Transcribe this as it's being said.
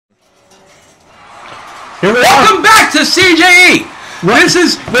Here we Welcome back to CJE. This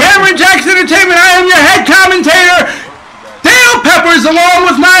is Cameron Jackson Entertainment. I am your head commentator, Dale Peppers, along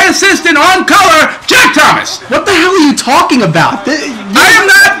with my assistant on color, Jack Thomas. What the hell are you talking about? I am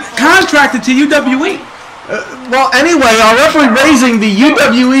not contracted to UWE. Well, anyway, our referee raising the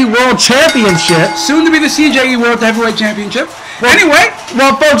UWE World Championship. Soon to be the CJE World Heavyweight Championship.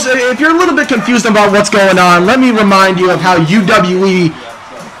 Well, folks, if you're a little bit confused about what's going on, let me remind you of how UWE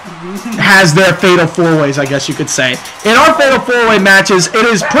has their Fatal 4-Ways, I guess you could say. In our Fatal 4-Way matches, it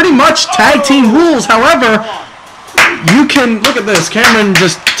is pretty much tag team rules. However, you can, look at this, Cameron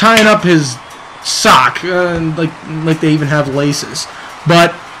just tying up his sock, like they even have laces.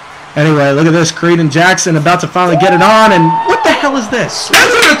 But anyway, look at this, Crede and Jackson about to finally get it on, and what the hell is this?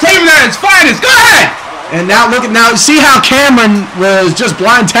 That's entertainment at its finest. Go ahead! And now see how Cameron was just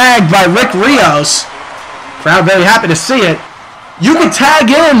blind tagged by Rios. Crowd very happy to see it. You can tag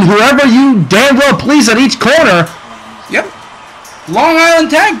in whoever you damn well please at each corner. Yep. Long Island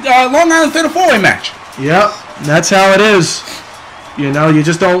Fatal 4-Way match. Yep, that's how it is. You know, you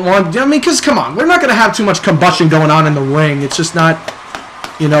just don't want, I mean, because come on, we're not going to have too much combustion going on in the ring. It's just not,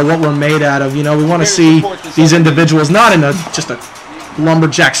 you know, what we're made out of. You know, we want to see these individuals not in just a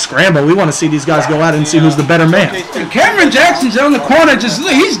lumberjack scramble. We want to see these guys go out and see who's the better man. Cameron Jackson's on the corner,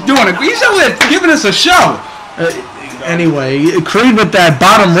 he's doing it. He's over there giving us a show. Anyway, Crede with that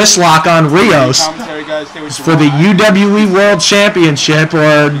bottom wrist lock on Rios for the UWE World Championship,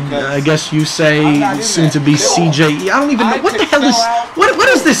 or I guess you say soon to be CJE. I don't even know what the hell is what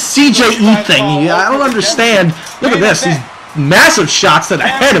is this CJE thing? I don't understand. Look at this. These massive shots to the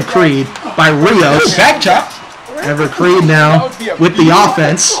head of Crede by Rios. Back chop. Everett Crede now with the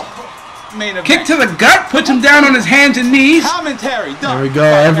offense. Kick to the gut, puts him down on his hands and knees. There we go,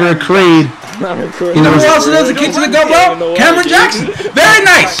 Everett Crede. You know who else does a kick to the gut well? Cameron Jackson. Very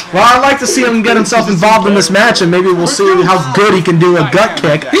nice. Well, I'd like to see him get himself involved in this match, and maybe we'll see how good he can do a gut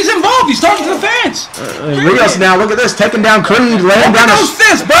kick. He's involved. He's talking to the fans. Rios now, look at this, taking down Crede, laying down those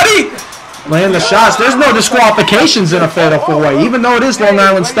fists, buddy. Laying the shots. There's no disqualifications in a Fatal 4-Way, even though it is Long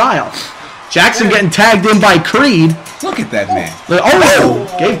Island style. Jackson getting tagged in by Crede. Look at that man. Oh,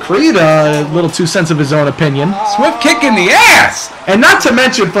 gave Crede a little 2 cents of his own opinion. Swift kick in the ass. And not to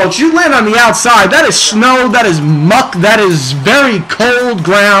mention, folks, you land on the outside. That is snow. That is muck. That is very cold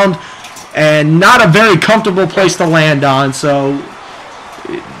ground and not a very comfortable place to land on. So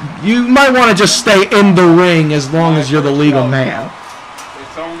you might want to just stay in the ring as long as you're the legal man.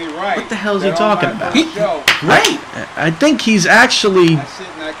 It's only right. What the hell is he talking about? Right. I think he's actually...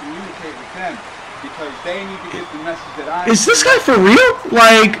 They need to get the message that is this guy for real?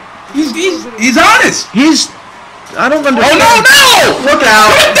 Like, he's honest. I don't understand. Oh no! Look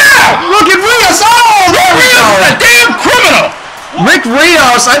out! Put it down! Look at Rios! Oh, there we go! A damn criminal!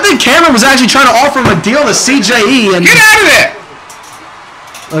 Rios, I think Cameron was actually trying to offer him a deal to CJE and get out of there!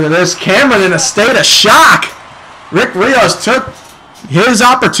 Look at this, Cameron in a state of shock. Rios took his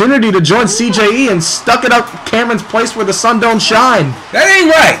opportunity to join CJE and stuck it up Cameron's place where the sun don't shine. That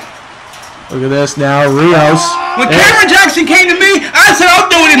ain't right. Look at this now, Rios. When Cameron Jackson came to me, I said I'll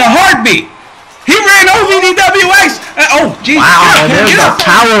do it in a heartbeat. He ran over DWX. Oh, Jesus! Wow, there's the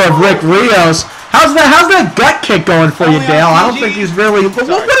power of Rios. How's that gut kick going for you, Dale? I don't think he's really. What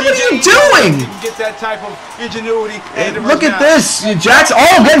are you doing? Get that type of ingenuity. Look at this, Jackson.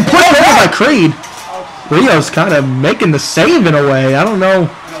 Oh, getting pushed over by Crede. Rios kind of making the save in a way. I don't know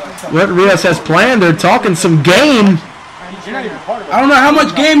what Rios has planned. They're talking some game. I don't know how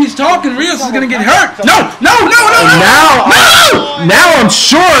much game he's talking. Rios is going to get hurt. No. Now I'm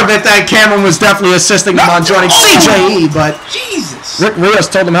sure that Cameron was definitely assisting him on joining CJE, but Jesus. Rios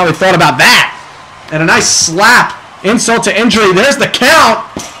told him how he thought about that. And a nice slap. Insult to injury. There's the count.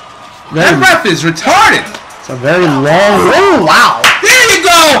 That ref is retarded. It's a very long... Oh, wow. There you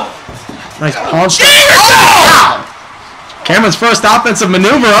go. Nice punch. There you go. Wow. Cameron's first offensive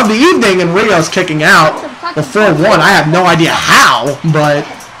maneuver of the evening, and Rios kicking out. Before 1, I have no idea how, but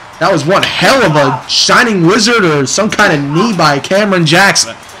that was one hell of a shining wizard or some kind of knee by Cameron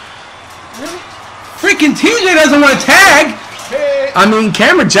Jackson. Freaking TJ doesn't want to tag. I mean,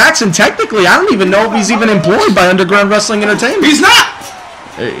 Cameron Jackson, technically, I don't even know if he's even employed by Underground Wrestling Entertainment. He's not.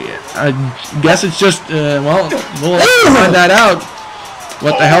 I guess it's just, well, we'll find that out.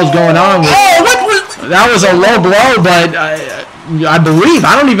 What the hell's going on with... Oh, what was... That was a low blow, but I believe,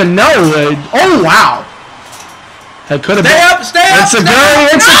 I don't even know. Oh, wow. That could have been... Stay up!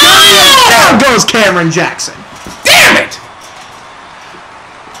 Down goes Cameron Jackson. Damn it!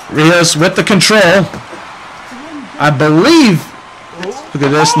 Rios with the control. I believe... Look at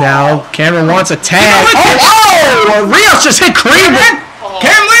this now. Cameron wants a tag. Oh! Rios just hit Crede.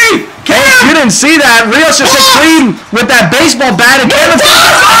 Cam, leave! Cam! You didn't see that. Rios just hit Creed with that baseball bat, and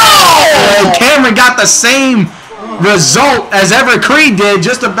Cameron got the same result as Everett Crede did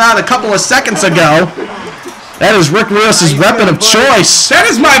just about a couple of seconds ago. That is Rick Rios' weapon of choice. That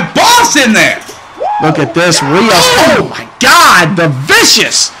is my boss in there. Look at this, Rios. Oh my God, the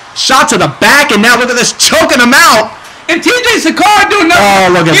vicious shot to the back, and now look at this, choking him out. And TJ Sacara doing nothing.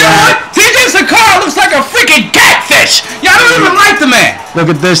 Oh, look at that. You know what? TJ Sacara looks like a freaking catfish. Yeah, I don't even like the man. Look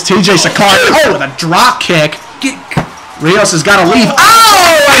at this, TJ Sacara. Oh, with a drop kick. Rios has got to leave. Oh,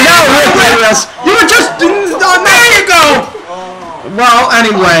 I know, Rios. You were just... there you go. Well,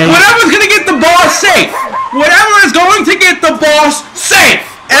 anyway. Whatever's going to get the boss safe. Whatever is going to get the boss safe.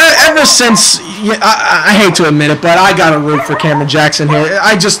 Ever since, I hate to admit it, but I got to root for Cameron Jackson here.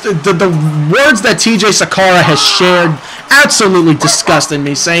 I just, the words that TJ Sacara has shared absolutely disgusted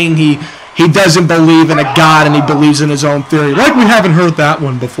me, saying he doesn't believe in a God and he believes in his own theory. Like we haven't heard that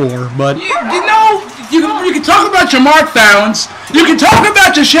one before, but... You know, you can talk about your Mark Fallons, you can talk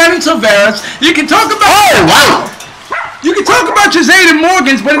about your Shannon Silveras, you can talk about... Oh, wow! You can talk about your Zayden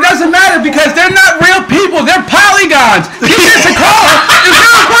Morgans, but it doesn't matter because they're not real people. They're polygons. TJ Sacara is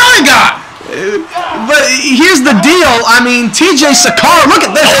not a polygon. But here's the deal. I mean, TJ Sacara, look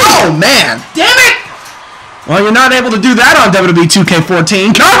at this. Oh, man. Damn it. Well, you're not able to do that on WWE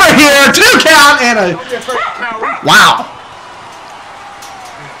 2K14. Cover here. 2 count and a... Wow.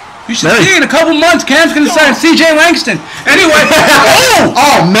 You should see in a couple months, Cam's going to sign CJ Langston. Anyway.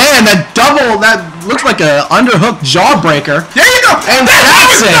 Oh, man. That double, that looks like an underhook jawbreaker. There you go. And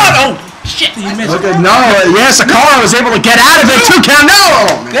Jackson. Oh, shit. You missed it. No, yeah, Sacara was able to get out of it. 2 count. No.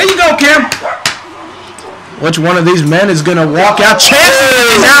 There you go, Cam. Which one of these men is going to walk out?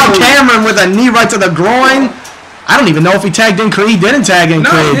 Champion. Now Cameron with a knee right to the groin. I don't even know if he tagged in Creed. He didn't tag in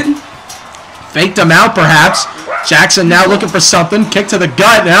Creed. No, he didn't. Faked him out, perhaps. Jackson now looking for something. Kick to the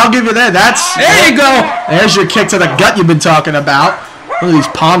gut. And I'll give you that. There you go. There's your kick to the gut you've been talking about. Look at these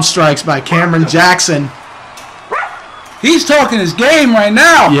palm strikes by Cameron Jackson. He's talking his game right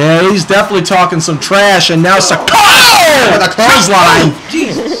now. Yeah, he's definitely talking some trash. And now Sacara with a clothesline. Oh,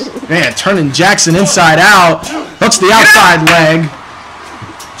 Jesus. Man, turning Jackson inside out. Hooks the outside leg.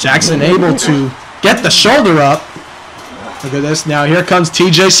 Jackson able to get the shoulder up. Look at this. Now here comes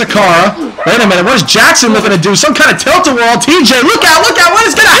TJ Sacara. Wait a minute. What is Jackson looking to do? Some kind of tilt-a-whirl. TJ, look out. Look out. What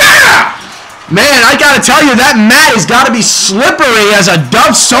is going to happen? Man, I got to tell you, that mat has got to be slippery as a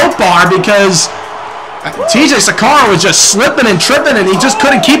Dove soap bar because TJ Sacara was just slipping and tripping and he just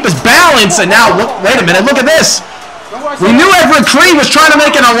couldn't keep his balance. And now, wait a minute. Look at this. We knew Everett Crede was trying to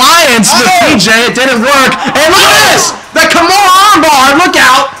make an alliance with TJ. It didn't work. And look at this. The Kimura armbar. Look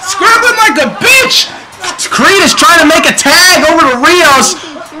out. Scrambling like a bitch. Crede is trying to make a tag over to Rios.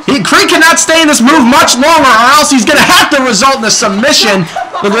 Crede cannot stay in this move much longer or else he's going to have to result in a submission.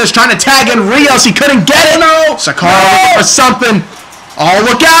 Look at this, trying to tag in Rios. He couldn't get it. No. Sacara looking for something. Oh,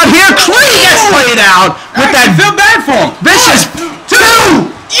 look out here. Crede gets laid out with that. I feel bad for him. Vicious 2.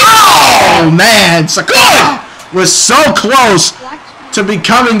 Oh, man. Sacara was so close to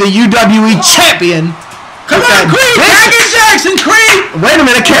becoming the UWE champion. Come on, Crede! Cameron Jackson, Crede! Wait a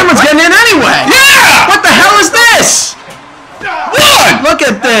minute, Cameron's getting in anyway! Yeah! What the hell is this? 1! Look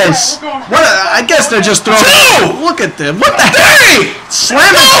at this! What? I guess they're just throwing... 2! Look at them! What the hell? 3!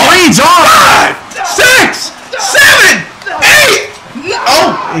 Slamming Creed's arm! 5! 6! 7! 8!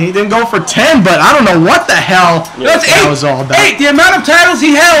 Oh, he didn't go for 10, but I don't know what the hell That's that 8. was all about. 8! The amount of titles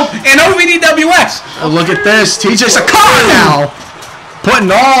he held in OVDWS! Oh, look at this. TJ Sacara now!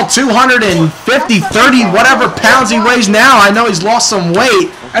 Putting all 250, 30, whatever pounds he weighs now. I know he's lost some weight.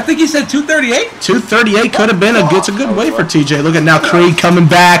 I think he said 238? 238 could have been it's a good weight for TJ. Look at now Crede coming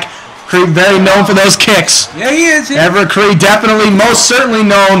back. Crede very known for those kicks. Yeah, he is. Everett Crede definitely, most certainly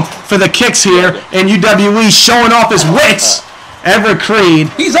known for the kicks here. And UWE showing off his wits. Everett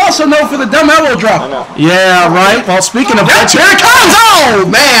Crede. He's also known for the dumb elbow drop. Yeah, right. Well, speaking of which, here it comes. Oh,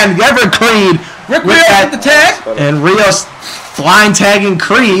 man. Everett Crede. Rick Rios with the tag. And Rios blind tagging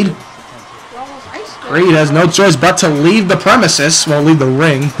Crede. Crede has no choice but to leave the premises. Well, leave the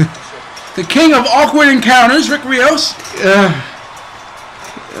ring. The king of awkward encounters, Rick Rios.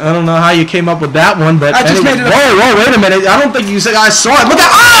 I don't know how you came up with that one, but I just made it up. Whoa, wait a minute. I don't think you said I saw it. Look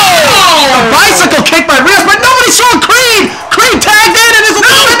at a bicycle kick by Rios, but nobody saw Crede. Crede tagged in and it's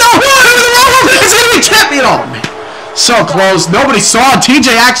it's gonna be champion. Oh man. So close. Nobody saw it.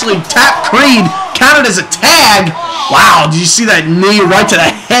 TJ actually tapped Crede, counted as a tag. Wow, did you see that knee right to the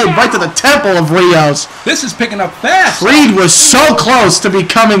head, right to the temple of Rios? This is picking up fast. Crede was so close to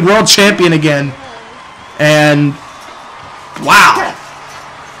becoming world champion again. And wow.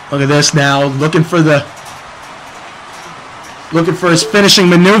 Look at this now, looking for the looking for his finishing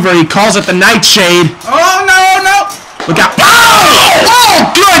maneuver. He calls it the Nightshade. Oh, no. Look out.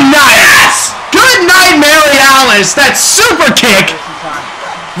 Oh, good night. Yes! Good night, Mary Alice. That super kick.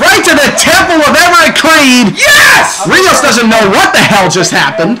 Right to the temple of Everett Crede. Yes! Rios doesn't know what the hell just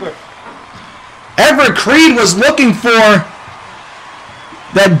happened. Everett Crede was looking for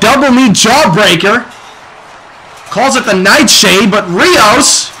that double knee jawbreaker. Calls it the Nightshade, but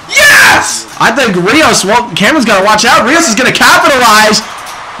Rios... Yes! I think Rios... Well, Cameron's got to watch out. Rios is going to capitalize.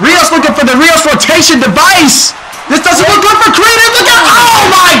 Rios looking for the Rios rotation device. This doesn't look good for Crede. Look at...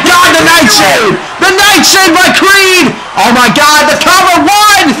 Oh, my God, the Nightshade. The Nightshade by Crede. Oh, my God, the cover.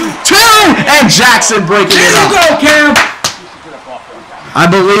 1, 2, and Jackson breaking it up. There you go, Cam. I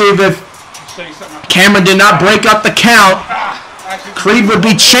believe if Cameron did not break up the count, Crede would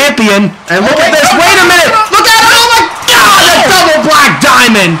be champion. And look at this. Wait a minute. Look at it. Oh, my God, the double Black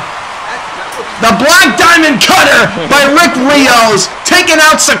Diamond. The Black Diamond Cutter by Rick Rios. Taking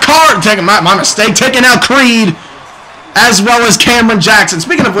out Sacara. My mistake. Taking out Crede. As well as Cameron Jackson.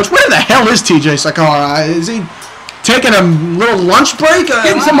 Speaking of which, where the hell is TJ Sacara? Is he taking a little lunch break?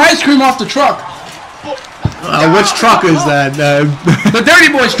 Getting some ice cream off the truck. Which truck is that? The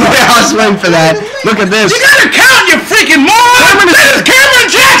Dirty Boys truck. Yeah, I was waiting for that. Look at this. You gotta count, you freaking moron! This is Cameron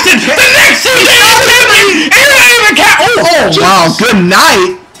Jackson, the next CJ champion, and you don't even count. Oh, wow, good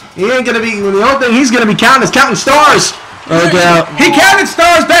night. He ain't gonna be. The only thing he's gonna be counting is counting stars. Okay. He counted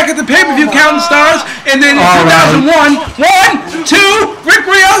stars back at the pay-per-view, counting stars, and then in 2001, 1, 2, Rick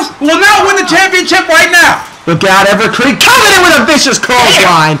Rios will now win the championship right now. Look out, Everett Crede coming in with a vicious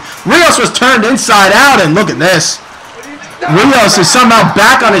clothesline. Rios was turned inside out, and look at this. Rios is somehow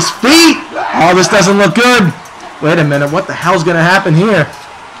back on his feet. Oh, this doesn't look good. Wait a minute, what the hell's gonna happen here?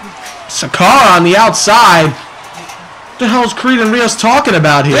 Sacara on the outside. What the hell is Crede and Rios talking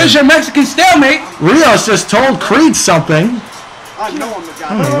about here? There's your Mexican stalemate. Rios just told Crede something. I don't know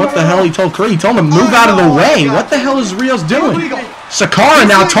what the hell he told Crede. He told him to move out of the way. What the hell is Rios doing? Sacara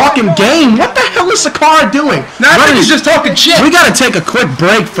now talking game. What the hell is Sacara doing? Now I think he's just talking shit. We got to take a quick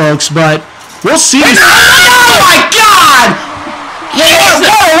break, folks, but we'll see. Oh, my God!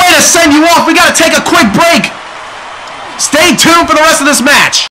 What a way to send you off. We got to take a quick break. Stay tuned for the rest of this match.